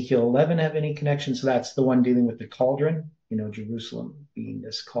 Can Ezekiel 11 have any connection? So that's the one dealing with the cauldron, Jerusalem being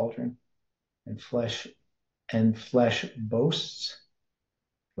this cauldron, and flesh boasts.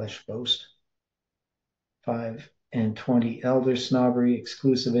 Flesh boast. 5 and 20, elder snobbery,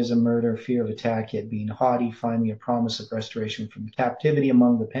 exclusivism, murder, fear of attack, yet being haughty, finding a promise of restoration from captivity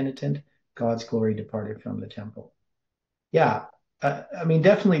among the penitent, God's glory departed from the temple. Yeah, I mean,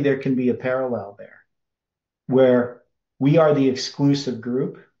 definitely there can be a parallel there where we are the exclusive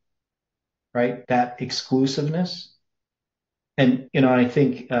group, right? That exclusiveness. And, I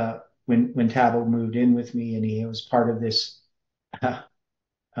think when Tabo moved in with me and he was part of this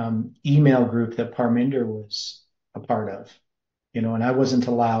email group that Parminder was a part of, and I wasn't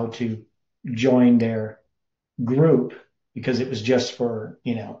allowed to join their group because it was just for,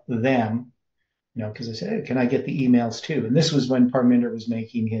 them, because I said, hey, can I get the emails too? And this was when Parminder was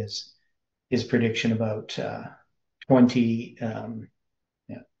making his prediction about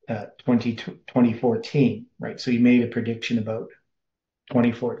 2014, right? So he made a prediction about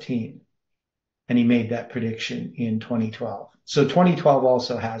 2014. And he made that prediction in 2012. So 2012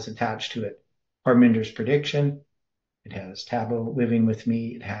 also has attached to it Parminder's prediction. It has Tabo living with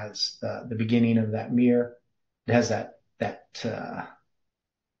me. It has the beginning of that mirror. It has that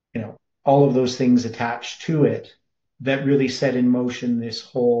all of those things attached to it that really set in motion this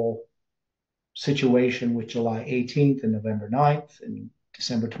whole situation with July 18th and November 9th and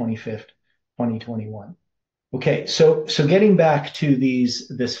December 25th, 2021. Okay, so getting back to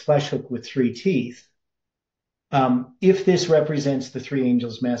this flesh hook with 3 teeth, if this represents the 3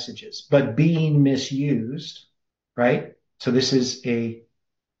 angels' messages, but being misused, right? So this is an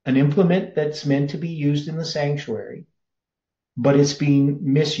implement that's meant to be used in the sanctuary, but it's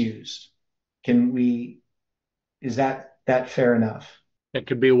being misused. Is that fair enough? That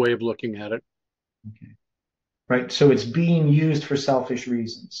could be a way of looking at it. Okay. Right. So it's being used for selfish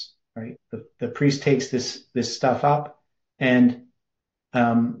reasons, right? The priest takes this stuff up, and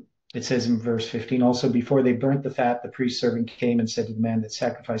it says in verse 15, also before they burnt the fat, the priest servant came and said to the man that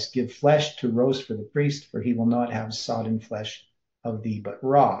sacrificed, give flesh to roast for the priest, for he will not have sodden flesh of thee, but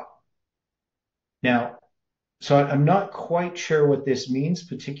raw. Now, so I'm not quite sure what this means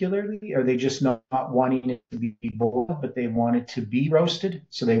particularly. Are they just not wanting it to be boiled, but they want it to be roasted?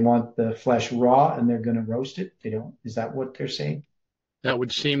 So they want the flesh raw and they're going to roast it? They don't. Is that what they're saying? That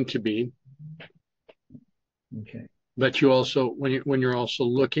would seem to be. Okay. But you also, when you're also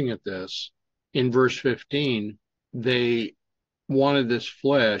looking at this, in verse 15, they wanted this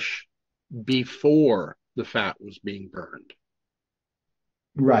flesh before the fat was being burned.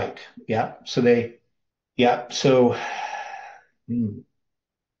 Right. Yeah. So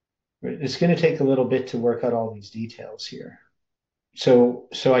it's going to take a little bit to work out all these details here. So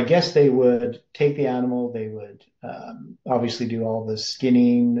I guess they would take the animal, they would obviously do all the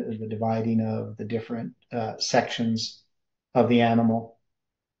skinning, the dividing of the different sections of the animal,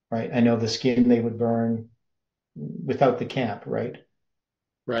 right? I know the skin they would burn without the camp, right?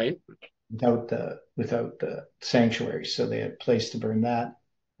 Right. Without the sanctuary. So they had a place to burn that,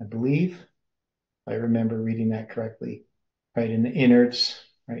 I believe. I remember reading that correctly, right? In the innards,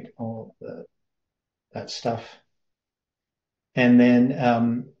 right? All that stuff. And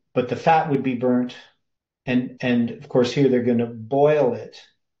then, but the fat would be burnt. And of course here they're going to boil it.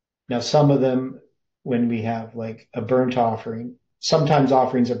 Now, some of them, when we have like a burnt offering, sometimes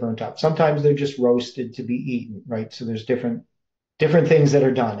offerings are burnt up. Sometimes they're just roasted to be eaten, right? So there's different things that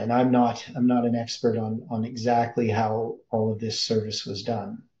are done. And I'm not an expert on exactly how all of this service was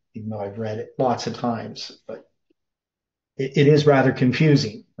done, even though I've read it lots of times, but it is rather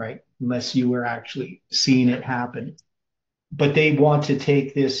confusing, right? Unless you were actually seeing it happen. but they want to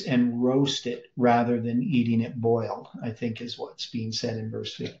take this and roast it rather than eating it boiled, I think is what's being said in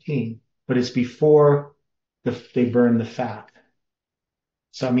verse 15. But it's before they burn the fat.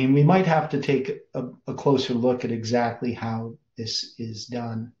 So, I mean, we might have to take a closer look at exactly how this is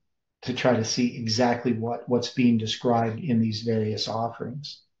done to try to see exactly what's being described in these various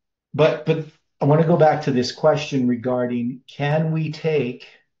offerings. But I want to go back to this question regarding, can we take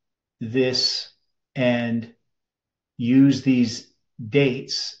this and use these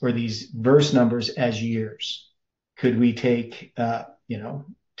dates or these verse numbers as years? Could we take,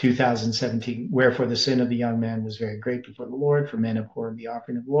 2017, wherefore the sin of the young man was very great before the Lord, for men abhorred the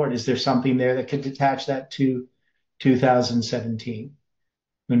offering of the Lord. Is there something there that could detach that to 2017?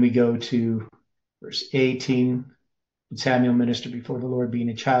 When we go to verse 18, Samuel ministered before the Lord, being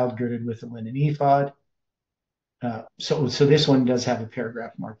a child, girded with a linen ephod. So this one does have a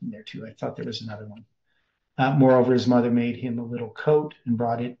paragraph marking there too. I thought there was another one. Moreover, his mother made him a little coat and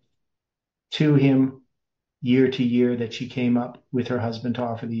brought it to him year to year, that she came up with her husband to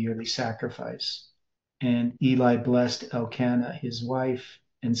offer the yearly sacrifice. And Eli blessed Elkanah, his wife,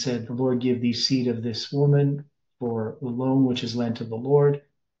 and said, the Lord give thee seed of this woman for the loan which is lent to the Lord.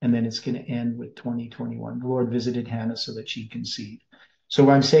 And then it's going to end with 2021. The Lord visited Hannah so that she conceived.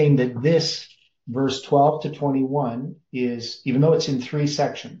 So I'm saying that this verse 12 to 21 is, even though it's in three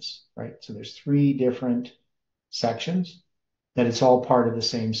sections, right? So there's three different sections, that it's all part of the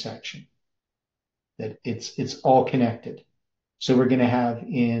same section, that it's all connected. So we're going to have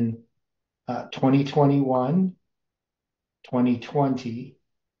in 2021, 2020,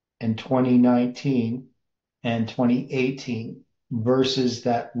 and 2019 and 2018 verses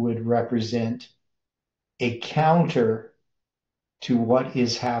that would represent a counter to what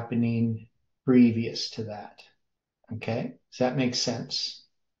is happening previous to that. Okay? Does that make sense?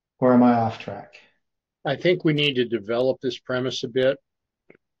 Or am I off track? I think we need to develop this premise a bit.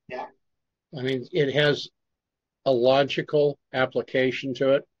 Yeah. I mean, it has a logical application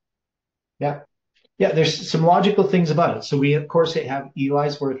to it. Yeah. Yeah, there's some logical things about it. So we, of course, have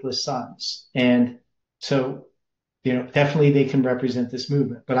Eli's worthless sons. And so, definitely they can represent this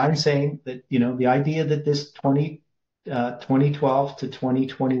movement. But I'm saying that, the idea that this 2012 to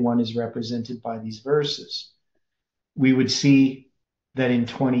 2021 is represented by these verses, we would see that in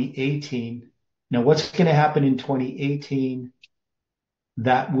 2018. Now, what's going to happen in 2018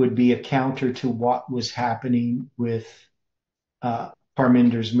 that would be a counter to what was happening with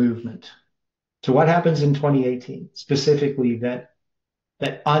Parminder's movement? So what happens in 2018 specifically that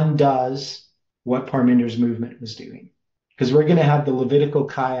undoes what Parminder's movement was doing? Because we're going to have the Levitical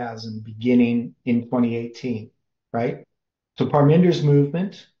chiasm beginning in 2018, right? So Parminder's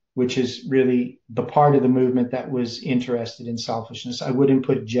movement, which is really the part of the movement that was interested in selfishness, I wouldn't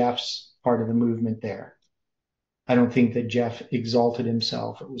put Jeff's part of the movement there. I don't think that Jeff exalted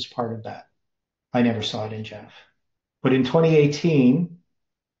himself. It was part of that. I never saw it in Jeff. But in 2018,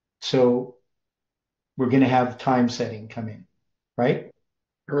 so we're going to have time setting come in, right?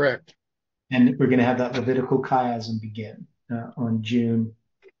 Correct. And we're going to have that Levitical chiasm begin on June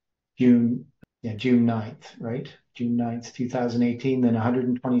 9th, right? June 9th, 2018, then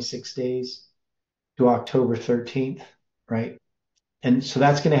 126 days to October 13th, right? And so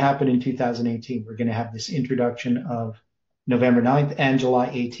that's going to happen in 2018. We're going to have this introduction of November 9th and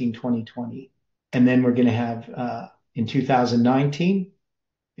July 18, 2020. And then we're going to have in 2019,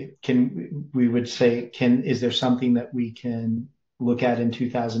 is there something that we can look at in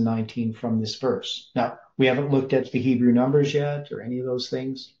 2019 from this verse? Now, we haven't looked at the Hebrew numbers yet or any of those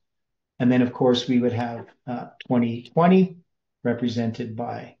things. And then, of course, we would have 2020 represented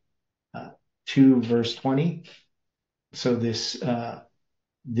by 2 verse 20. So this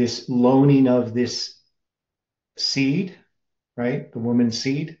loaning of this seed, right, the woman's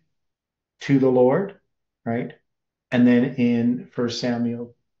seed, to the Lord, right? And then in 1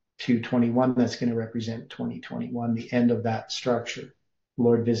 Samuel 2:21, that's going to represent 2021, the end of that structure. The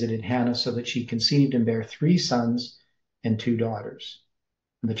Lord visited Hannah so that she conceived and bare 3 sons and 2 daughters.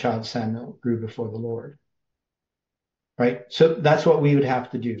 And the child Samuel grew before the Lord. Right? So that's what we would have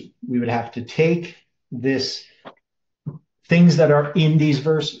to do. We would have to take this things that are in these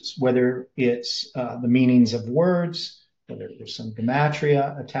verses, whether it's the meanings of words, whether there's some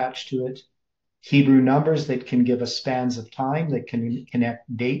gematria attached to it, Hebrew numbers that can give us spans of time, that can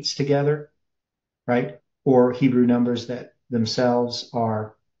connect dates together, right? Or Hebrew numbers that themselves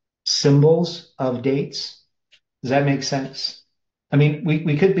are symbols of dates. Does that make sense? I mean,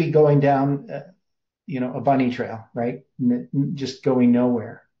 we could be going down, a bunny trail, right? Just going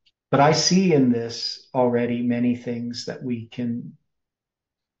nowhere. But I see in this already many things that we can,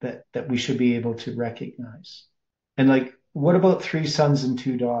 that we should be able to recognize. And like what about 3 sons and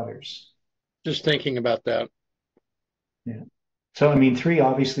 2 daughters? Just thinking about that. Yeah. So, I mean, 3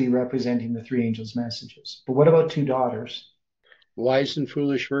 obviously representing the 3 angels' messages. But what about 2 daughters? Wise and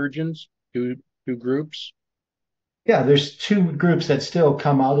foolish virgins, two groups. Yeah, there's 2 groups that still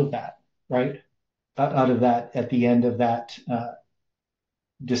come out of that, right? Out of that at the end of that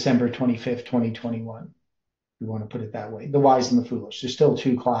December 25th, 2021. We want to put it that way. The wise and the foolish. There's still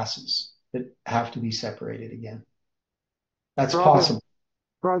 2 classes that have to be separated again. That's possible.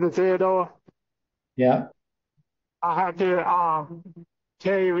 Brother Theodore, Yeah. I have to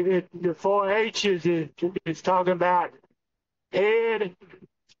tell you that the 4 H's is talking about head,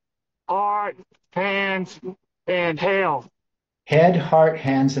 heart, hands, and health. Head, heart,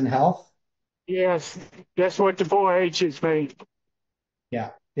 hands, and health. Yes, that's what the 4 H's mean.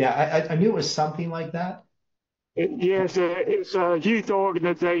 Yeah. Yeah. I knew it was something like that. Yes, it's a youth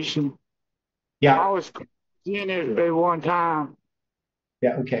organization. Yeah. I was in it at one time.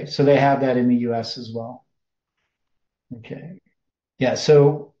 Yeah. Okay. So they have that in the US as well. Okay. Yeah.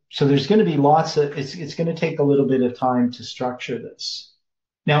 So there's going to be lots of, it's going to take a little bit of time to structure this.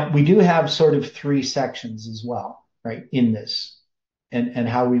 Now, we do have sort of 3 sections as well, right, in this and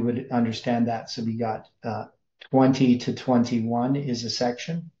how we would understand that. So we got 20 to 21 is a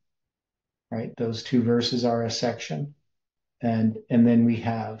section, right? Those 2 verses are a section. And then we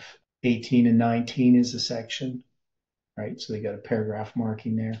have 18 and 19 is a section, right? So they got a paragraph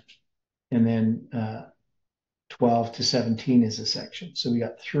marking there. And then 12 to 17 is a section. So we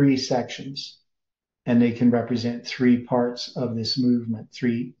got 3 sections, and they can represent 3 parts of this movement,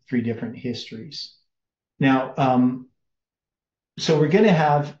 three different histories. Now, so we're going to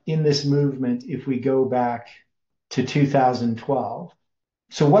have in this movement, if we go back to 2012,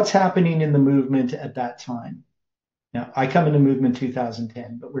 so what's happening in the movement at that time? Now, I come into movement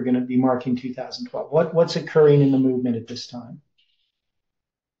 2010, but we're going to be marking 2012. What's occurring in the movement at this time?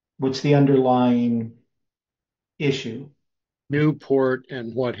 What's the underlying issue? Newport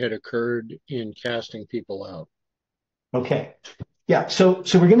and what had occurred in casting people out. Okay. Yeah. So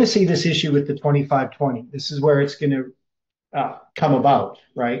we're going to see this issue with the 2520. This is where it's going to come about,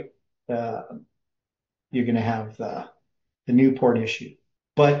 right? You're going to have the Newport issue.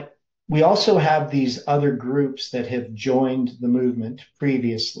 But we also have these other groups that have joined the movement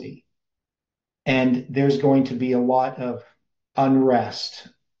previously. And there's going to be a lot of unrest,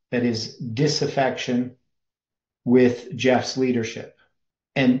 that is disaffection with Jeff's leadership.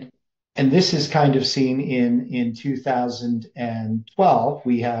 And this is kind of seen in 2012.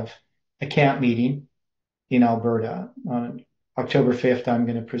 We have a camp meeting in Alberta on October 5th. I'm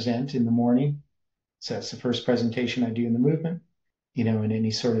going to present in the morning. So that's the first presentation I do in the movement, in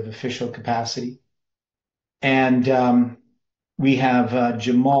any sort of official capacity. And we have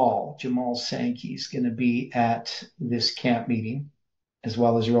Jamal Sankey is going to be at this camp meeting, as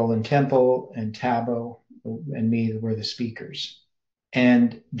well as Roland Temple and Tabo and me were the speakers.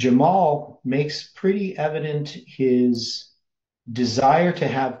 And Jamal makes pretty evident his desire to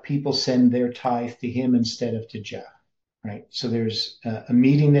have people send their tithe to him instead of to Jeff, right? So there's a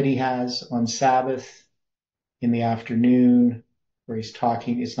meeting that he has on Sabbath in the afternoon where he's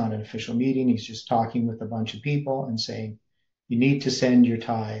talking. It's not an official meeting. He's just talking with a bunch of people and saying, you need to send your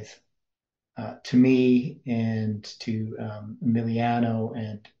tithe to me and to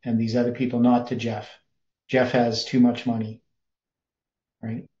Emiliano and these other people, not to Jeff. Jeff has too much money,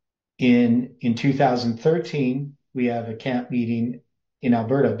 right? In 2013, we have a camp meeting in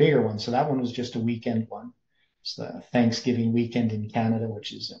Alberta, a bigger one. So that one was just a weekend one. It's the Thanksgiving weekend in Canada,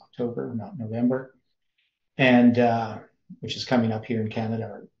 which is October, not November, and which is coming up here in Canada.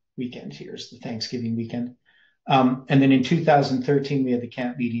 Our weekend here is the Thanksgiving weekend. And then in 2013, we had the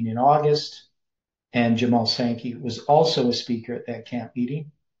camp meeting in August, and Jamal Sankey was also a speaker at that camp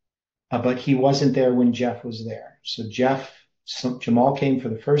meeting, but he wasn't there when Jeff was there. So Jamal came for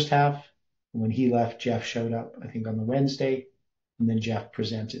the first half. When he left, Jeff showed up, I think, on the Wednesday, and then Jeff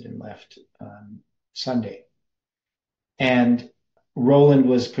presented and left on Sunday. And Roland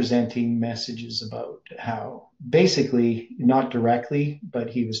was presenting messages about how, basically, not directly, but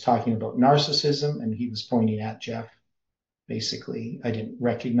he was talking about narcissism, and he was pointing at Jeff. Basically, I didn't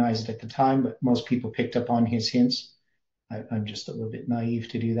recognize it at the time, but most people picked up on his hints. I'm just a little bit naive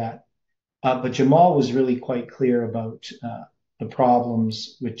to do that. But Jamal was really quite clear about the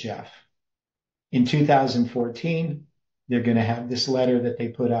problems with Jeff. In 2014, they're going to have this letter that they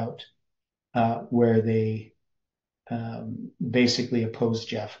put out where they basically oppose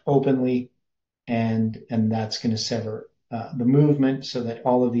Jeff openly, and that's going to sever the movement so that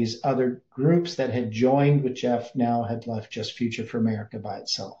all of these other groups that had joined with Jeff now had left just Future for America by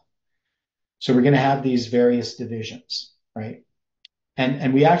itself. So we're going to have these various divisions. right?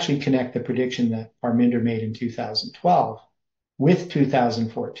 And we actually connect the prediction that Parminder made in 2012 with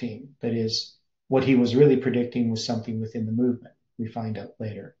 2014. That is, what he was really predicting was something within the movement. We find out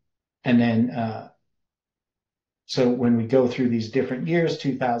later. And then, so when we go through these different years,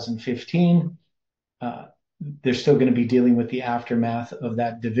 2015, they're still going to be dealing with the aftermath of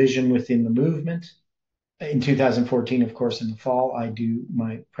that division within the movement. In 2014, of course, in the fall, I do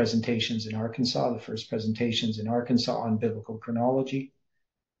my presentations in Arkansas, the first presentations in Arkansas on biblical chronology.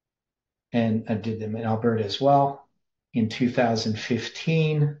 And I did them in Alberta as well. In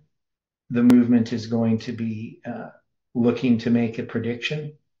 2015, the movement is going to be looking to make a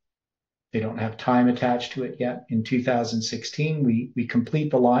prediction. They don't have time attached to it yet. In 2016, we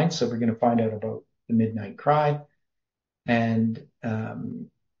complete the line, so we're going to find out about the midnight cry and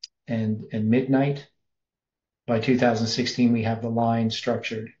midnight. By 2016, we have the line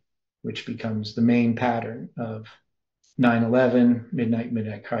structured, which becomes the main pattern of 9/11,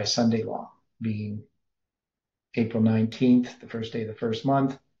 midnight cry, Sunday law, being April 19th, the first day of the first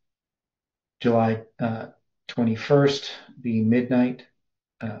month, July 21st being midnight,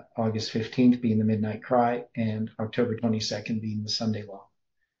 August 15th being the midnight cry, and October 22nd being the Sunday law.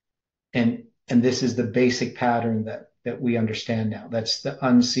 And this is the basic pattern that we understand now. That's the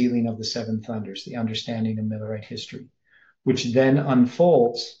unsealing of the seven thunders, the understanding of Millerite history, which then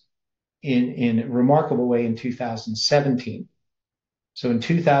unfolds in a remarkable way in 2017. So in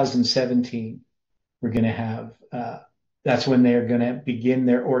 2017, we're going to have, that's when they're going to begin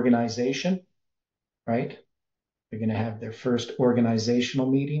their organization, right? They're going to have their first organizational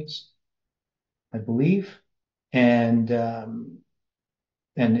meetings, I believe. And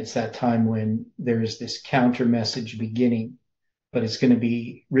it's that time when there is this counter message beginning, but it's going to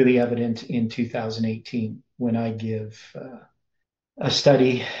be really evident in 2018 when I give a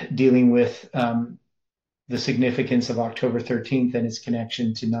study dealing with the significance of October 13th and its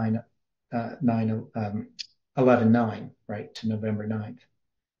connection to 11/9, right, to November 9th,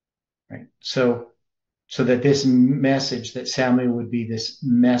 right? So that this message, that Samuel would be this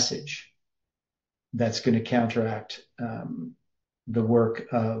message that's going to counteract the work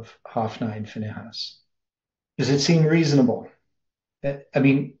of Hophni and Phinehas. Does it seem reasonable? I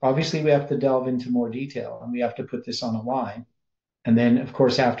mean, obviously we have to delve into more detail and we have to put this on a line. And then, of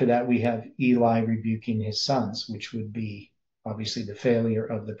course, after that, we have Eli rebuking his sons, which would be obviously the failure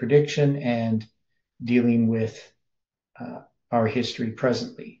of the prediction and dealing with our history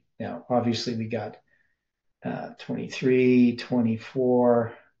presently. Now, obviously, we got 23,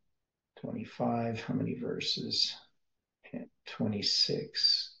 24, 25, how many verses?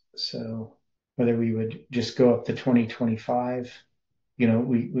 26. So whether we would just go up to 2025, you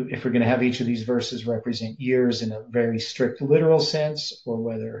know, if we're going to have each of these verses represent years in a very strict literal sense, or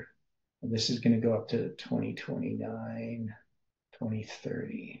whether this is going to go up to 2029,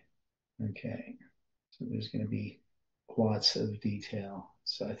 2030. Okay. So there's going to be lots of detail.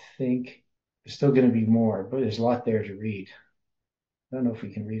 So I think there's still going to be more, but there's a lot there to read. I don't know if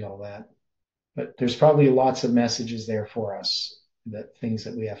we can read all that, but there's probably lots of messages there for us, that things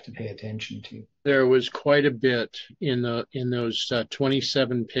that we have to pay attention to. There was quite a bit in those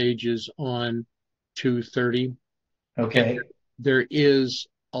 27 pages on 230. Okay. And there is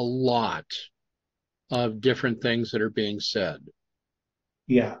a lot of different things that are being said.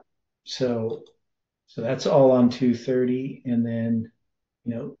 Yeah. So that's all on 230, and then,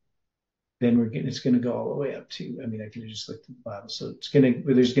 you know, then it's going to go all the way up to, I mean, I could have just looked at the Bible. So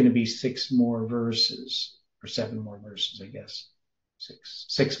there's going to be 6 more verses, or 7 more verses, I guess.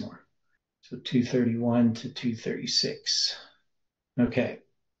 Six more. So 231 to 236. Okay.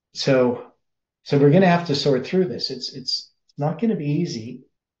 So we're going to have to sort through this. It's not going to be easy.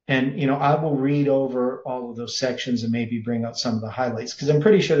 And, you know, I will read over all of those sections and maybe bring out some of the highlights, because I'm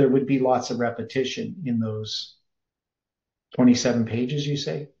pretty sure there would be lots of repetition in those 27 pages, you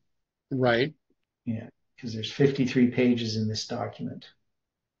say? Right. Yeah, because there's 53 pages in this document.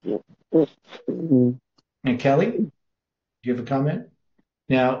 And Kelly, do you have a comment?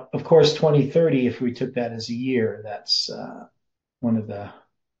 Now, of course, 2030, if we took that as a year, that's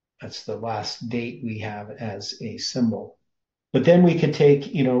that's the last date we have as a symbol. But then we could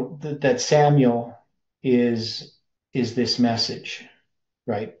take, you know, that Samuel is this message,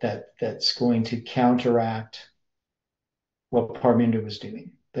 right? That's going to counteract what Parminder was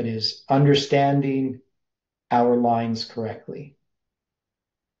doing. That is understanding our lines correctly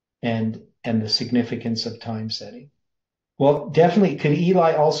and the significance of time setting. Well, definitely. Could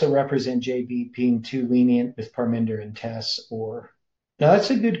Eli also represent JB being too lenient with Parminder and Tess? Or now that's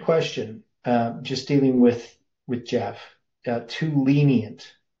a good question. Just dealing with Jeff, too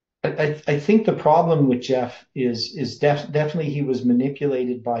lenient. I think the problem with Jeff is definitely he was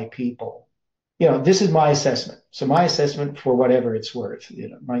manipulated by people. This is my assessment. So my assessment, for whatever it's worth,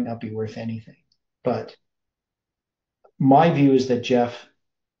 might not be worth anything. But my view is that Jeff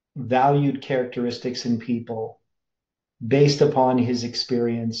valued characteristics in people based upon his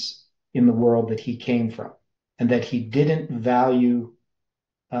experience in the world that he came from, and that he didn't value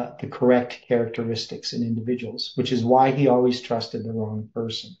the correct characteristics in individuals, which is why he always trusted the wrong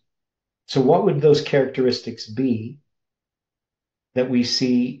person. So what would those characteristics be that we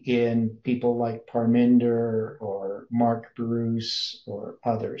see in people like Parminder or Mark Bruce or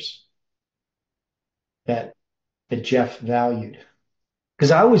others that Jeff valued?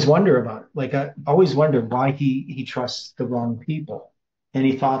 Because I always wonder about it. Like, I always wonder why he trusts the wrong people.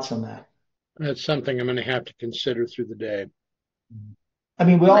 Any thoughts on that? That's something I'm going to have to consider through the day. I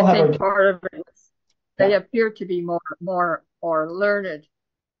mean, we all have our part of it. They appear to be more learned.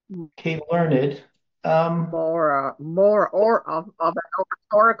 Okay, learned. More or of an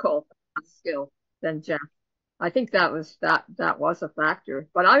oratorical skill than Jeff. I think that was a factor.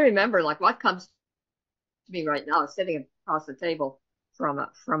 But I remember, like, what comes to me right now is sitting across the table from a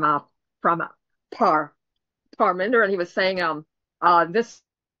Parminder, and he was saying, this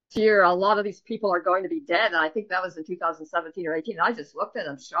year a lot of these people are going to be dead, and I think that was in 2017 or 18. And I just looked at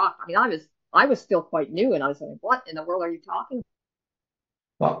him shocked. I mean, I was still quite new, and I was like, what in the world are you talking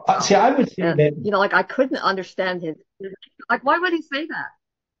about? Well, see, I would say that, like, I couldn't understand him. Like, why would he say that?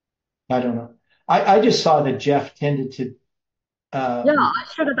 I don't know. I just saw that Jeff tended to. I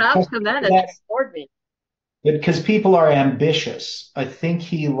should have asked him then, and it scored me. Because people are ambitious. I think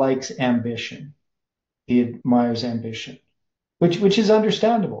he likes ambition. He admires ambition, which is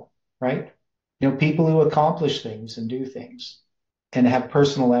understandable, right? People who accomplish things and do things and have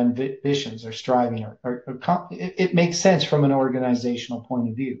personal ambitions or striving it makes sense from an organizational point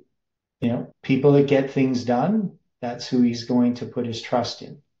of view. People that get things done, that's who he's going to put his trust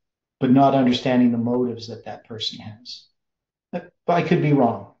in, but not understanding the motives that person has. But I could be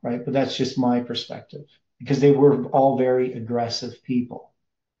wrong, right? But that's just my perspective, because they were all very aggressive people.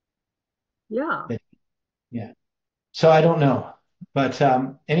 Yeah. Yeah. So I don't know. But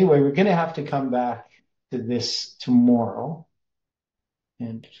anyway, we're going to have to come back to this tomorrow.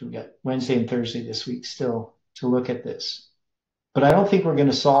 And we got Wednesday and Thursday this week still to look at this. But I don't think we're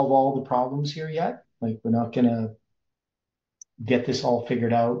going to solve all the problems here yet. Like, we're not going to get this all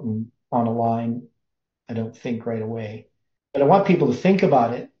figured out and on a line, I don't think, right away. But I want people to think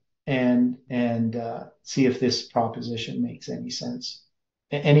about it and see if this proposition makes any sense.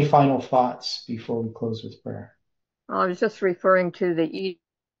 Any final thoughts before we close with prayer? I was just referring to the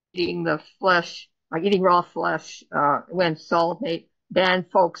eating the flesh, like eating raw flesh, when Saul banned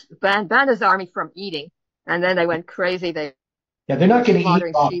his army from eating, and then they went crazy. They're not going to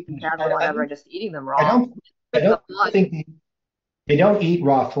eat raw sheep and cattle, whatever, just eating them raw. I don't think they don't eat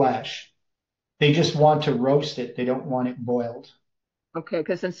raw flesh. They just want to roast it. They don't want it boiled. Okay,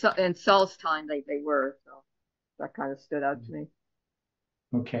 because in Saul's time they were, so that kind of stood out to me.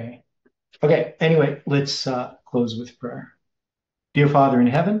 Okay. Anyway, let's close with prayer. Dear Father in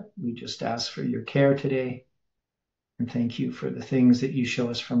heaven, we just ask for your care today, and thank you for the things that you show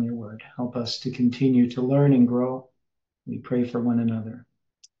us from your word. Help us to continue to learn and grow. We pray for one another,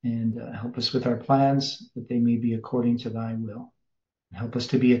 and help us with our plans, that they may be according to thy will. Help us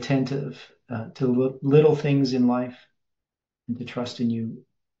to be attentive to little things in life, and to trust in you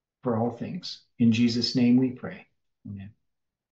for all things. In Jesus' name we pray. Amen.